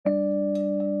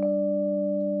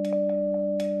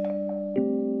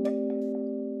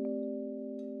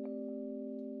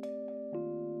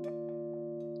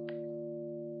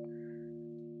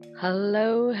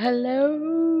Hello, hello.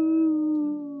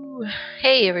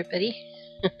 Hey, everybody.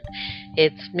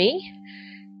 It's me,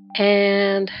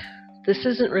 and this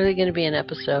isn't really going to be an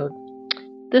episode.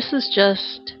 This is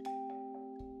just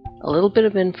a little bit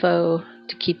of info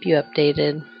to keep you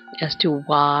updated as to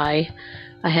why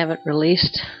I haven't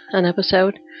released an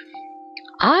episode.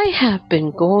 I have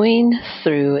been going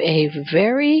through a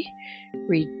very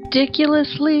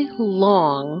ridiculously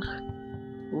long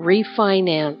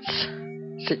refinance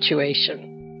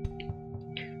situation.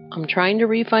 I'm trying to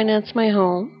refinance my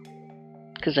home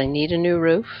because I need a new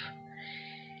roof.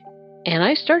 And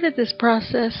I started this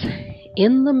process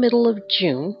in the middle of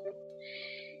June.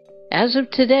 As of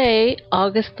today,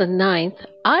 August the 9th,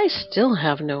 I still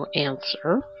have no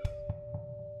answer.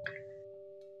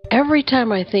 Every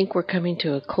time I think we're coming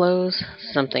to a close,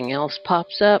 something else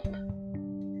pops up.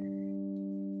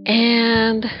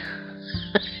 And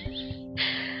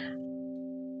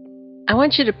I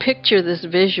want you to picture this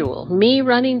visual. Me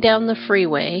running down the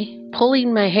freeway,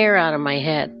 pulling my hair out of my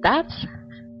head. That's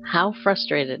how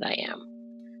frustrated I am.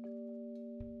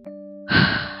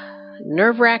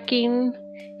 Nerve-wracking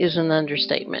is an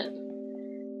understatement.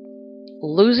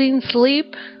 Losing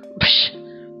sleep?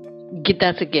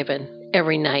 That's a given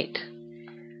every night.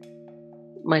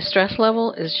 My stress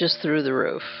level is just through the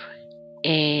roof.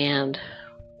 And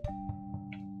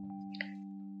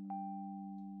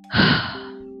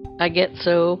I get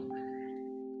so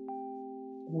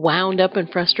wound up and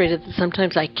frustrated that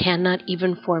sometimes I cannot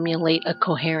even formulate a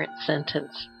coherent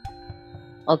sentence.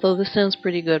 Although this sounds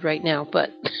pretty good right now, but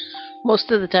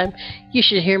most of the time you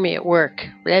should hear me at work.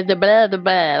 Blah, blah, blah,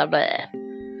 blah, blah.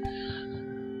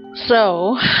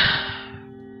 So,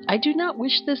 I do not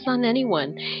wish this on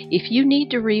anyone. If you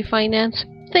need to refinance,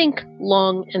 think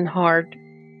long and hard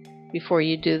before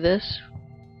you do this.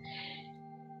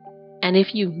 And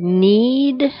if you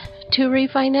need to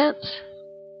refinance,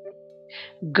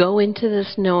 go into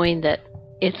this knowing that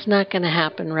it's not going to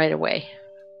happen right away.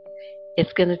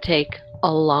 It's going to take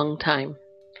a long time,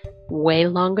 way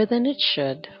longer than it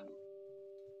should.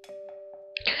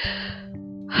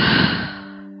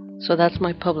 So that's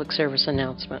my public service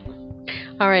announcement.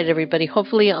 All right, everybody.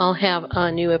 Hopefully I'll have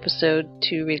a new episode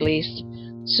to release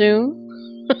soon.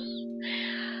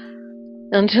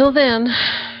 Until then,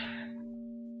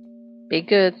 be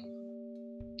good.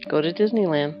 Go to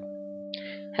Disneyland.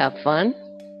 Have fun.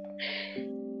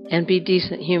 And be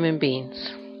decent human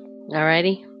beings.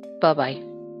 Alrighty? Bye-bye.